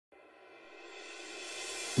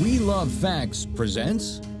We Love Facts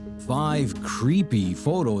presents 5 creepy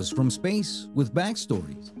photos from space with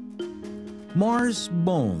backstories. Mars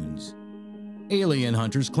bones. Alien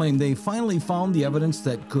hunters claim they finally found the evidence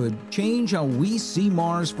that could change how we see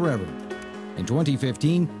Mars forever. In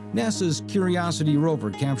 2015, NASA's Curiosity rover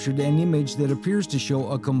captured an image that appears to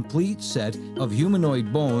show a complete set of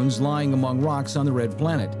humanoid bones lying among rocks on the red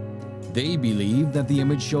planet. They believe that the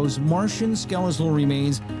image shows Martian skeletal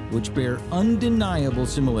remains which bear undeniable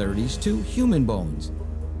similarities to human bones.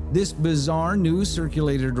 This bizarre news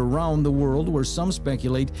circulated around the world where some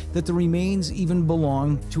speculate that the remains even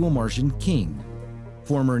belong to a Martian king.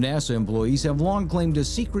 Former NASA employees have long claimed a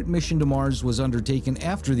secret mission to Mars was undertaken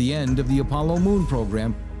after the end of the Apollo moon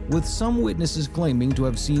program, with some witnesses claiming to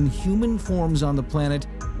have seen human forms on the planet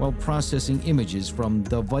while processing images from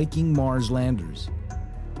the Viking Mars landers.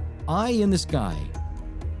 Eye in the sky.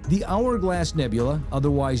 The Hourglass Nebula,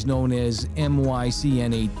 otherwise known as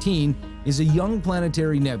MYCN-18, is a young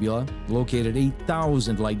planetary nebula located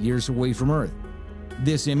 8,000 light-years away from Earth.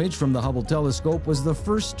 This image from the Hubble telescope was the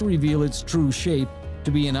first to reveal its true shape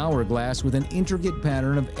to be an hourglass with an intricate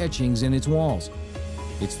pattern of etchings in its walls.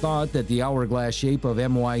 It's thought that the hourglass shape of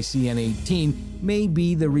MYCN-18 may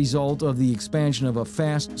be the result of the expansion of a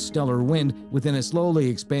fast stellar wind within a slowly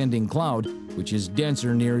expanding cloud, which is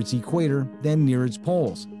denser near its equator than near its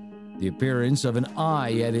poles. The appearance of an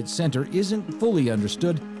eye at its center isn't fully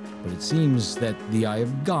understood, but it seems that the eye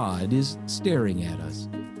of God is staring at us.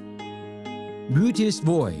 Beauteous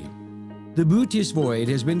Void. The Beauteous Void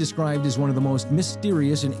has been described as one of the most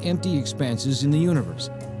mysterious and empty expanses in the universe.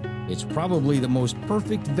 It's probably the most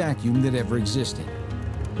perfect vacuum that ever existed.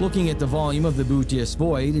 Looking at the volume of the Beauteous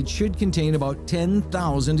Void, it should contain about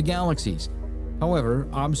 10,000 galaxies. However,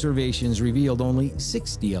 observations revealed only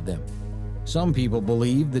 60 of them. Some people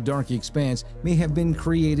believe the dark expanse may have been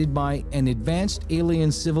created by an advanced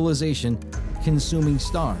alien civilization consuming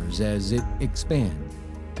stars as it expands.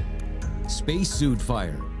 Spacesuit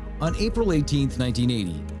fire. On April 18,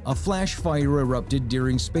 1980, a flash fire erupted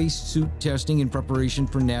during spacesuit testing in preparation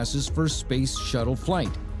for NASA's first space shuttle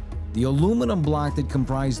flight. The aluminum block that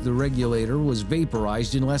comprised the regulator was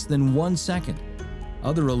vaporized in less than 1 second.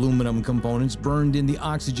 Other aluminum components burned in the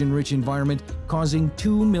oxygen-rich environment, causing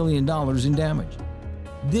 $2 million in damage.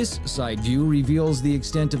 This side view reveals the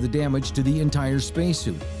extent of the damage to the entire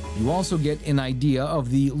spacesuit. You also get an idea of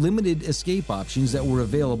the limited escape options that were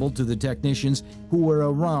available to the technicians who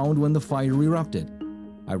were around when the fire erupted.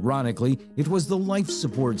 Ironically, it was the life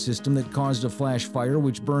support system that caused a flash fire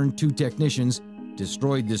which burned 2 technicians,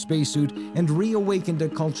 destroyed the spacesuit, and reawakened a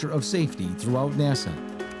culture of safety throughout NASA.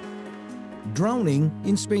 Drowning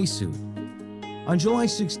in spacesuit. On July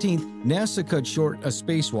 16th, NASA cut short a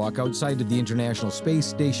spacewalk outside of the International Space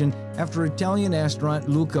Station after Italian astronaut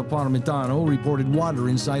Luca Parmitano reported water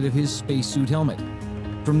inside of his spacesuit helmet.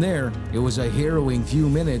 From there, it was a harrowing few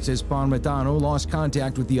minutes as Parmitano lost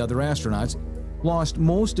contact with the other astronauts, lost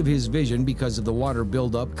most of his vision because of the water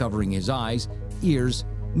buildup covering his eyes, ears,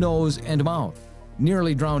 nose, and mouth.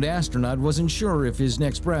 Nearly drowned astronaut wasn't sure if his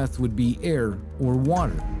next breath would be air or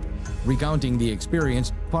water. Recounting the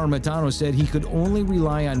experience, Parmitano said he could only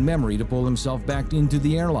rely on memory to pull himself back into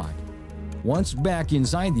the airlock. Once back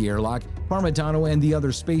inside the airlock, Parmitano and the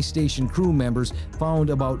other space station crew members found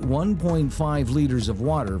about 1.5 liters of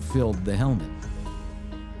water filled the helmet.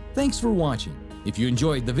 Thanks for watching. If you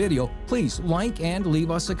enjoyed the video, please like and leave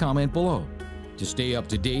us a comment below. To stay up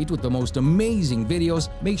to date with the most amazing videos,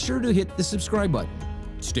 make sure to hit the subscribe button.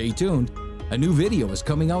 Stay tuned. A new video is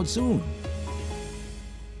coming out soon.